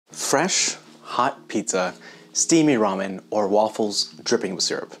Fresh, hot pizza, steamy ramen, or waffles dripping with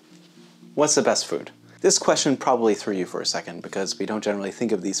syrup? What's the best food? This question probably threw you for a second because we don't generally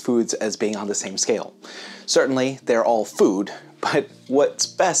think of these foods as being on the same scale. Certainly, they're all food, but what's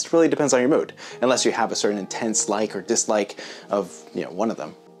best really depends on your mood, unless you have a certain intense like or dislike of, one of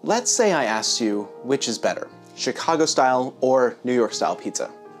them. Let's say I asked you which is better, Chicago style or New York style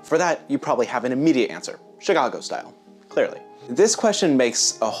pizza. For that, you probably have an immediate answer, Chicago style, clearly. This question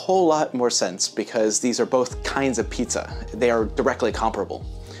makes a whole lot more sense because these are both kinds of pizza. They are directly comparable.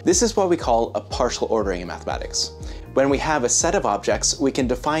 This is what we call a partial ordering in mathematics. When we have a set of objects, we can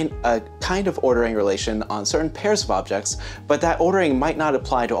define a kind of ordering relation on certain pairs of objects, but that ordering might not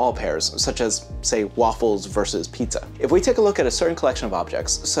apply to all pairs, such as, say, waffles versus pizza. If we take a look at a certain collection of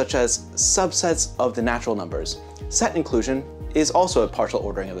objects, such as subsets of the natural numbers, set inclusion is also a partial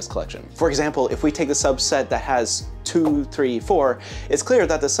ordering of this collection. For example, if we take the subset that has 2, 3, 4, it's clear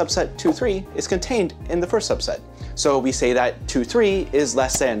that the subset 2, 3 is contained in the first subset. So we say that 2, 3 is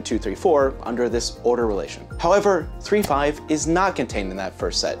less than 2, 3, 4 under this order relation. However, 3, 5 is not contained in that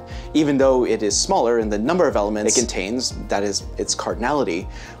first set. Even though it is smaller in the number of elements it contains, that is, its cardinality,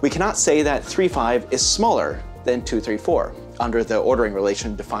 we cannot say that 3, 5 is smaller than 2, 3, 4 under the ordering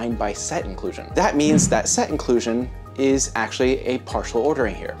relation defined by set inclusion. That means that set inclusion is actually a partial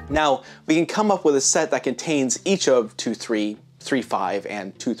ordering here. Now, we can come up with a set that contains each of 2, 3, 3, 5,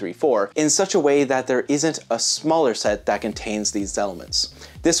 and 2, 3, 4 in such a way that there isn't a smaller set that contains these elements.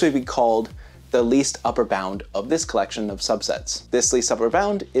 This would be called the least upper bound of this collection of subsets. This least upper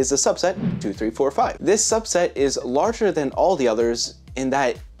bound is the subset 2, 3, 4, 5. This subset is larger than all the others in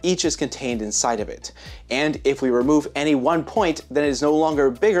that each is contained inside of it. And if we remove any one point, then it is no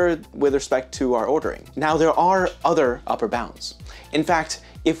longer bigger with respect to our ordering. Now, there are other upper bounds. In fact,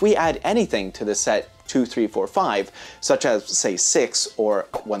 if we add anything to the set 2, 3, 4, 5, such as, say, 6 or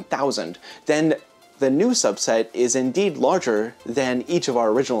 1000, then the new subset is indeed larger than each of our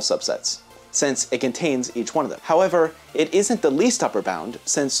original subsets, since it contains each one of them. However, it isn't the least upper bound,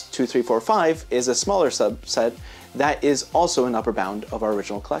 since 2, 3, 4, 5 is a smaller subset that is also an upper bound of our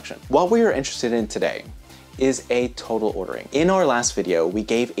original collection. What we are interested in today is a total ordering. In our last video, we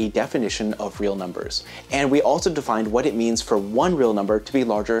gave a definition of real numbers, and we also defined what it means for one real number to be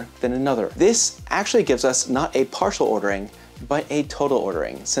larger than another. This actually gives us not a partial ordering, but a total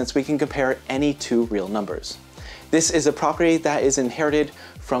ordering, since we can compare any two real numbers. This is a property that is inherited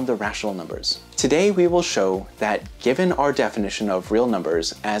from the rational numbers. Today we will show that given our definition of real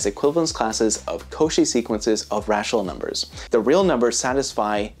numbers as equivalence classes of Cauchy sequences of rational numbers, the real numbers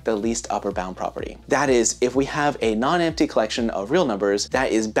satisfy the least upper bound property. That is, if we have a non-empty collection of real numbers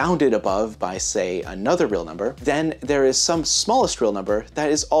that is bounded above by, say, another real number, then there is some smallest real number that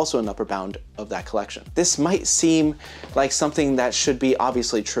is also an upper bound of that collection. This might seem like something that should be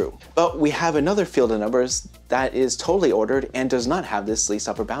obviously true, but we have another field of numbers that is totally ordered and does not have this least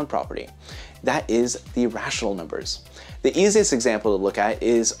upper bound property. That is the rational numbers. The easiest example to look at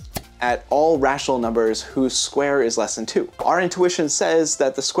is at all rational numbers whose square is less than 2. Our intuition says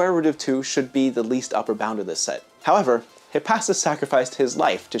that the square root of 2 should be the least upper bound of this set. However, Hippasus sacrificed his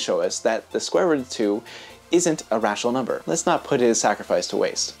life to show us that the square root of 2 isn't a rational number. Let's not put his sacrifice to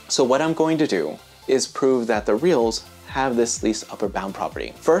waste. So what I'm going to do is prove that the reals have this least upper bound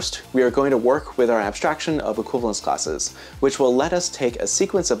property. First, we are going to work with our abstraction of equivalence classes, which will let us take a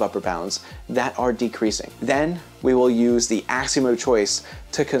sequence of upper bounds that are decreasing. Then, we will use the axiom of choice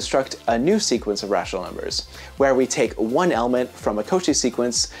to construct a new sequence of rational numbers, where we take one element from a Cauchy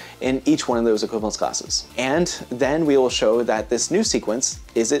sequence in each one of those equivalence classes. And then we will show that this new sequence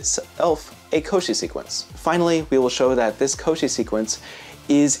is itself a Cauchy sequence. Finally, we will show that this Cauchy sequence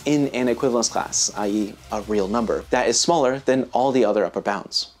is in an equivalence class, i.e. a real number, that is smaller than all the other upper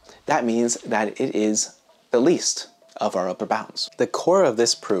bounds. That means that it is the least of our upper bounds. The core of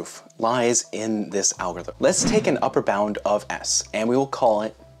this proof lies in this algorithm. Let's take an upper bound of S, and we will call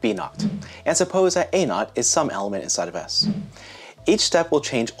it B0, and suppose that A0 is some element inside of S. Each step will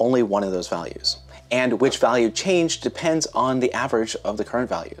change only one of those values, and which value changed depends on the average of the current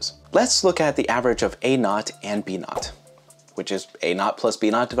values. Let's look at the average of A0 and B0, which is A0 plus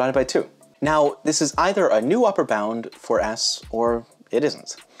B0 divided by 2. Now, this is either a new upper bound for S or it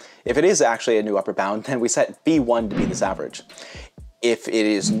isn't. If it is actually a new upper bound, then we set B1 to be this average. If it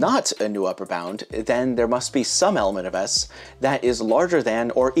is not a new upper bound, then there must be some element of S that is larger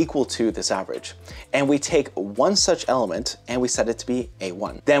than or equal to this average. And we take one such element and we set it to be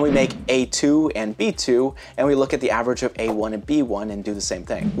A1. Then we make A2 and B2 and we look at the average of A1 and B1 and do the same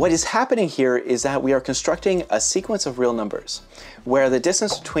thing. What is happening here is that we are constructing a sequence of real numbers where the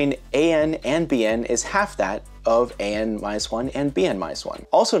distance between AN and BN is half that of an minus 1 and bn minus 1.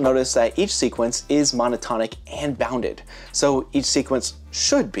 Also notice that each sequence is monotonic and bounded, so each sequence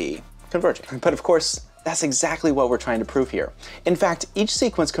should be convergent. But of course, that's exactly what we're trying to prove here. In fact, each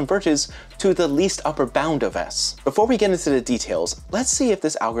sequence converges to the least upper bound of S. Before we get into the details, let's see if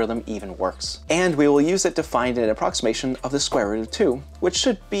this algorithm even works. And we will use it to find an approximation of the square root of 2, which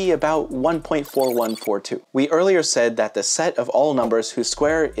should be about 1.4142. We earlier said that the set of all numbers whose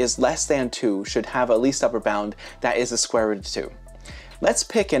square is less than 2 should have a least upper bound that is the square root of 2. Let's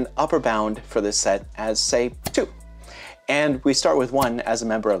pick an upper bound for this set as, say, 2. And we start with 1 as a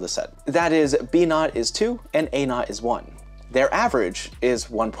member of the set. That is, b0 is 2 and a0 is 1. Their average is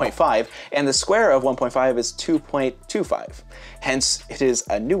 1.5, and the square of 1.5 is 2.25. Hence, it is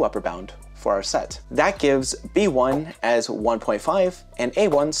a new upper bound for our set. That gives b1 as 1.5, and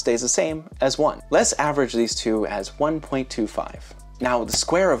a1 stays the same as 1. Let's average these two as 1.25. Now, the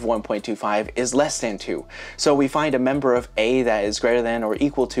square of 1.25 is less than 2, so we find a member of A that is greater than or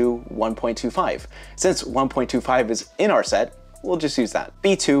equal to 1.25. Since 1.25 is in our set, we'll just use that.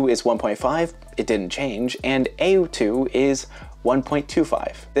 B2 is 1.5, it didn't change, and A2 is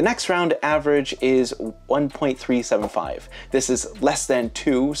 1.25. The next round average is 1.375. This is less than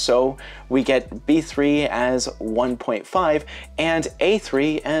 2, so we get B3 as 1.5 and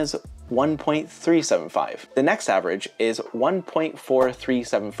A3 as 1.375. The next average is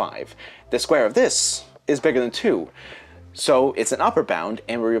 1.4375. The square of this is bigger than 2, so it's an upper bound,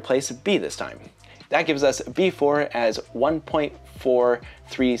 and we replace b this time. That gives us b4 as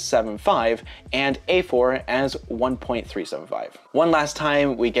 1.4375 and a4 as 1.375. One last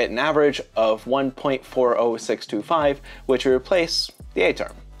time, we get an average of 1.40625, which we replace the a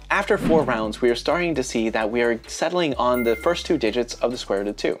term. After 4 rounds, we are starting to see that we are settling on the first 2 digits of the square root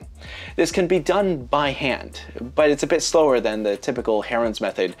of 2. This can be done by hand, but it's a bit slower than the typical Heron's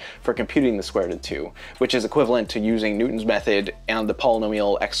method for computing the square root of 2, which is equivalent to using Newton's method and the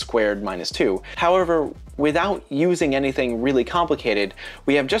polynomial x squared minus 2. However, without using anything really complicated,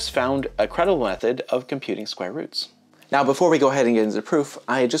 we have just found a credible method of computing square roots. Now, before we go ahead and get into the proof,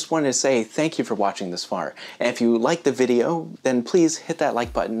 I just wanted to say thank you for watching this far. And if you liked the video, then please hit that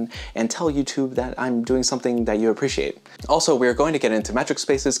like button and tell YouTube that I'm doing something that you appreciate. Also, we're going to get into metric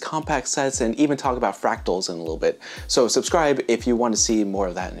spaces, compact sets, and even talk about fractals in a little bit. So subscribe if you want to see more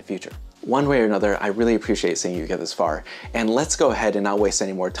of that in the future. One way or another, I really appreciate seeing you get this far. And let's go ahead and not waste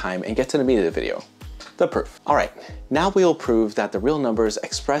any more time and get to the meat of the video. The proof. Alright, now we will prove that the real numbers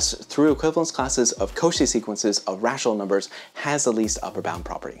expressed through equivalence classes of Cauchy sequences of rational numbers has the least upper bound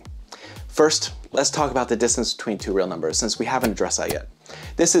property. First, let's talk about the distance between 2 real numbers, since we haven't addressed that yet.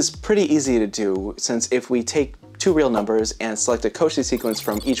 This is pretty easy to do, since if we take 2 real numbers and select a Cauchy sequence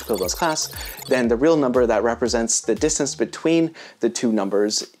from each equivalence class, then the real number that represents the distance between the 2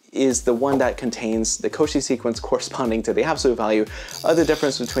 numbers is the one that contains the Cauchy sequence corresponding to the absolute value of the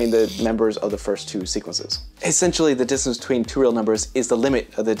difference between the members of the first 2 sequences. Essentially, the distance between 2 real numbers is the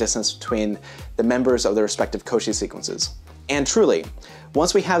limit of the distance between the members of the respective Cauchy sequences. And truly,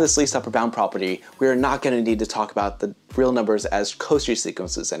 once we have this least upper bound property, we are not going to need to talk about the real numbers as Cauchy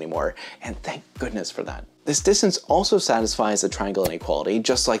sequences anymore, and thank goodness for that. This distance also satisfies the triangle inequality,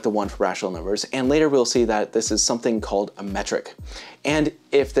 just like the one for rational numbers, and later we'll see that this is something called a metric. And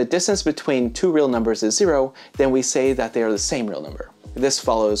if the distance between 2 real numbers is 0, then we say that they are the same real number. This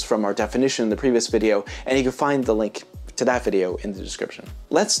follows from our definition in the previous video, and you can find the link to that video in the description.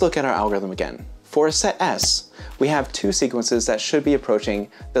 Let's look at our algorithm again. For a set S, we have 2 sequences that should be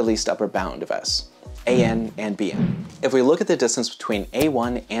approaching the least upper bound of S. an and bn. If we look at the distance between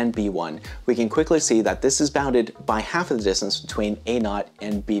a1 and b1, we can quickly see that this is bounded by half of the distance between a0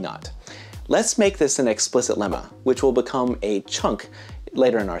 and b0. Let's make this an explicit lemma, which will become a chunk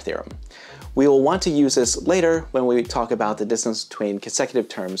later in our theorem. We will want to use this later when we talk about the distance between consecutive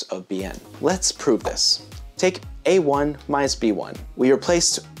terms of bn. Let's prove this. Take a1 minus b1. We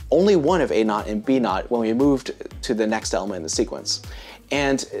replaced only one of a0 and b0 when we moved to the next element in the sequence.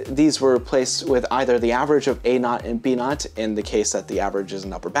 And these were replaced with either the average of a0 and b0 in the case that the average is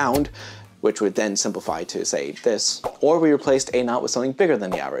an upper bound, which would then simplify to say this, or we replaced a0 with something bigger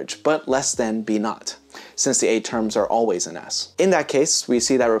than the average, but less than b0, since the a terms are always in S. In that case, we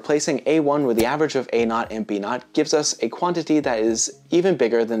see that replacing a1 with the average of a0 and b0 gives us a quantity that is even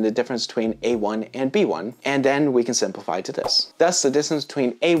bigger than the difference between a1 and b1, and then we can simplify to this. Thus, the distance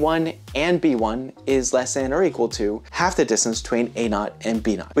between a1 and b1 is less than or equal to half the distance between a0 and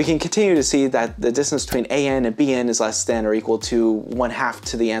b0. We can continue to see that the distance between an and bn is less than or equal to 1/2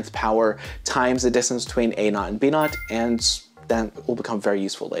 to the nth power times the distance between a0 and b0, and that will become very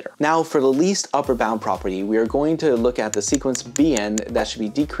useful later. Now for the least upper bound property, we are going to look at the sequence Bn that should be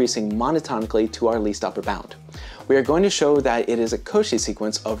decreasing monotonically to our least upper bound. We are going to show that it is a Cauchy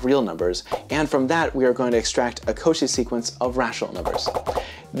sequence of real numbers, and from that we are going to extract a Cauchy sequence of rational numbers.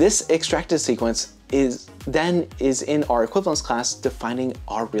 This extracted sequence is in our equivalence class defining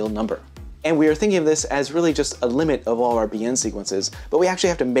our real number. And we are thinking of this as really just a limit of all our Bn sequences, but we actually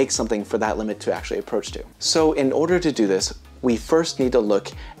have to make something for that limit to actually approach to. So in order to do this, we first need to look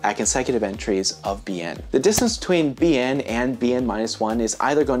at consecutive entries of Bn. The distance between Bn and Bn minus 1 is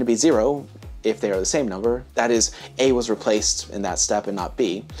either going to be 0, if they are the same number, that is, A was replaced in that step and not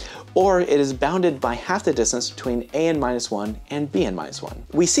B, or it is bounded by half the distance between An minus 1 and Bn minus 1.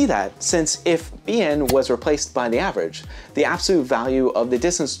 We see that since if Bn was replaced by the average, the absolute value of the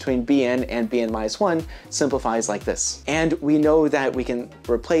distance between Bn and Bn minus 1 simplifies like this. And we know that we can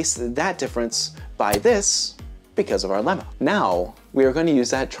replace that difference by this because of our lemma. Now, we are going to use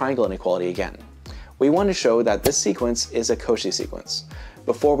that triangle inequality again. We want to show that this sequence is a Cauchy sequence.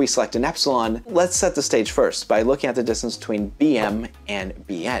 Before we select an epsilon, let's set the stage first by looking at the distance between Bm and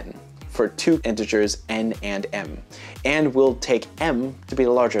Bn for two integers n and m, and we'll take m to be the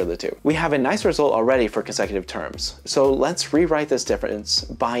larger of the two. We have a nice result already for consecutive terms, so let's rewrite this difference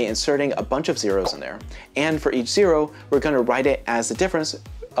by inserting a bunch of zeros in there, and for each zero, we're going to write it as the difference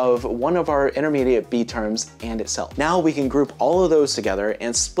of one of our intermediate b terms and itself. Now we can group all of those together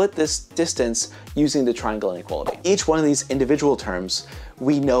and split this distance using the triangle inequality. Each one of these individual terms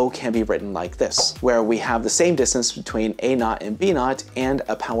we know can be written like this, where we have the same distance between a naught and b naught and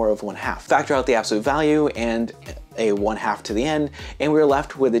a power of 1/2. Factor out the absolute value and a 1/2 to the n, and we're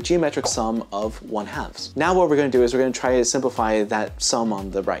left with a geometric sum of 1/2. Now what we're going to do is we're going to try to simplify that sum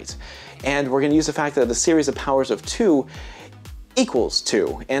on the right. And we're going to use the fact that the series of powers of 2 equals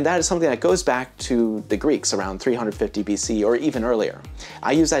 2, and that is something that goes back to the Greeks around 350 BC or even earlier.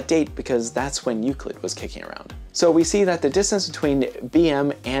 I use that date because that's when Euclid was kicking around. So we see that the distance between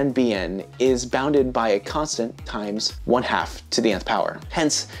Bm and Bn is bounded by a constant times 1/2 to the nth power.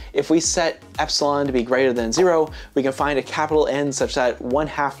 Hence, if we set epsilon to be greater than 0, we can find a capital N such that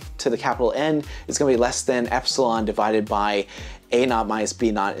 1/2 to the capital N is going to be less than epsilon divided by a naught minus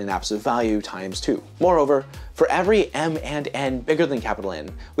b naught in absolute value times 2. Moreover, for every m and n bigger than capital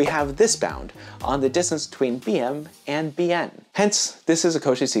N, we have this bound on the distance between Bm and Bn. Hence, this is a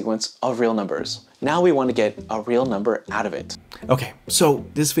Cauchy sequence of real numbers. Now we want to get a real number out of it. Okay, so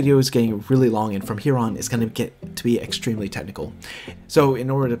this video is getting really long, and from here on it's going to get to be extremely technical. So in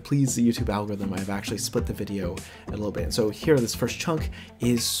order to please the YouTube algorithm, I've actually split the video a little bit. So here, this first chunk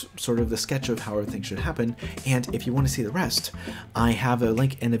is sort of the sketch of how everything should happen, and if you want to see the rest, I have a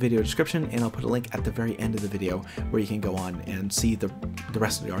link in the video description, and I'll put a link at the very end of the video where you can go on and see the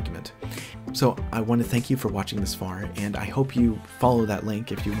rest of the argument. So I want to thank you for watching this far, and I hope you follow that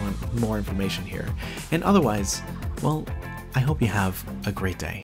link if you want more information here. And otherwise, well, I hope you have a great day.